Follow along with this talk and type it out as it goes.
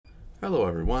Hello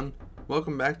everyone,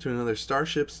 welcome back to another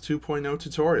Starships 2.0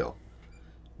 tutorial.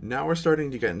 Now we're starting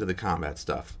to get into the combat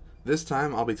stuff. This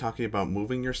time I'll be talking about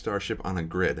moving your starship on a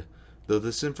grid, though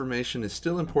this information is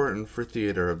still important for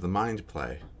theater of the mind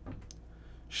play.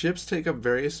 Ships take up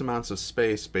various amounts of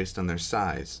space based on their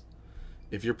size.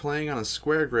 If you're playing on a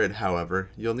square grid,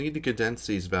 however, you'll need to condense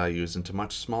these values into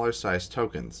much smaller sized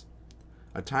tokens.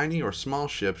 A tiny or small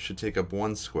ship should take up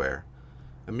 1 square.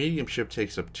 A medium ship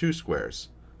takes up 2 squares.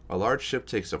 A large ship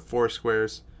takes up 4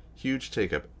 squares, huge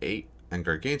take up 8, and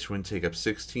gargantuan take up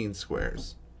 16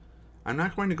 squares. I'm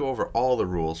not going to go over all the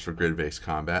rules for grid-based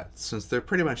combat, since they're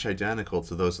pretty much identical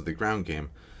to those of the ground game,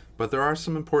 but there are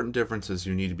some important differences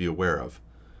you need to be aware of.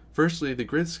 Firstly, the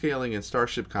grid scaling in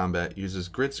Starship Combat uses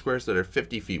grid squares that are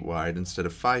 50 feet wide instead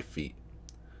of 5 feet.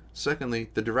 Secondly,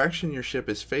 the direction your ship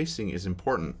is facing is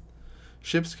important.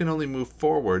 Ships can only move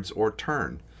forwards or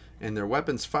turn, and their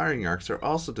weapons' firing arcs are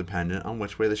also dependent on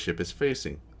which way the ship is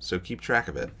facing, so keep track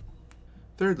of it.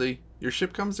 Thirdly, your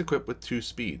ship comes equipped with 2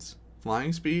 speeds,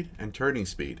 flying speed and turning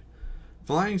speed.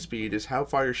 Flying speed is how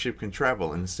far your ship can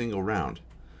travel in a single round.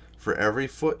 For every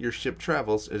foot your ship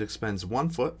travels, it expends 1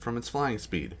 foot from its flying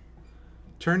speed.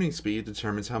 Turning speed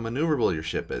determines how maneuverable your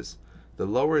ship is. The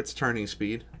lower its turning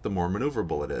speed, the more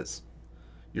maneuverable it is.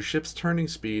 Your ship's turning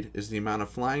speed is the amount of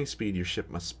flying speed your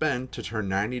ship must spend to turn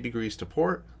 90 degrees to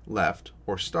port, left,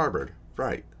 or starboard,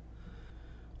 right.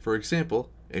 For example,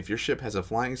 if your ship has a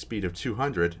flying speed of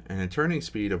 200 and a turning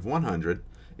speed of 100,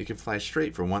 it can fly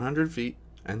straight for 100 feet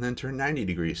and then turn 90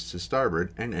 degrees to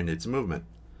starboard and end its movement.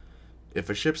 If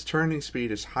a ship's turning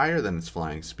speed is higher than its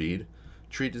flying speed,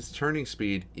 treat its turning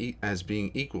speed as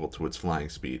being equal to its flying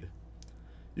speed.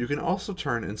 You can also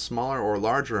turn in smaller or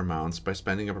larger amounts by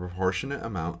spending a proportionate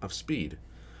amount of speed.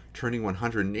 Turning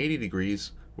 180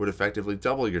 degrees would effectively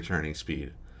double your turning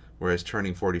speed, whereas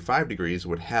turning 45 degrees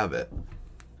would halve it.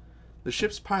 The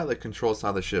ship's pilot controls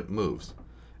how the ship moves,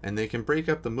 and they can break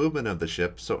up the movement of the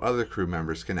ship so other crew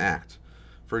members can act.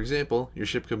 For example, your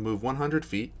ship could move 100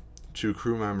 feet, 2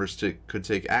 crew members could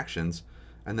take actions,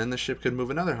 and then the ship could move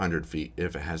another 100 feet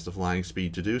if it has the flying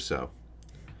speed to do so.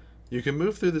 You can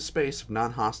move through the space of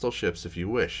non-hostile ships if you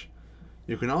wish.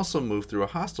 You can also move through a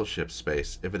hostile ship's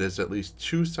space if it is at least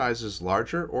 2 sizes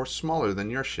larger or smaller than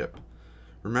your ship.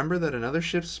 Remember that another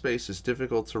ship's space is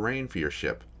difficult terrain for your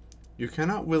ship. You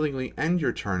cannot willingly end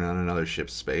your turn on another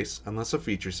ship's space unless a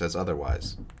feature says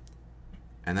otherwise.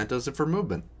 And that does it for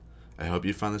movement. I hope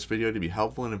you found this video to be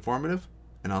helpful and informative,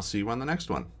 and I'll see you on the next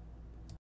one.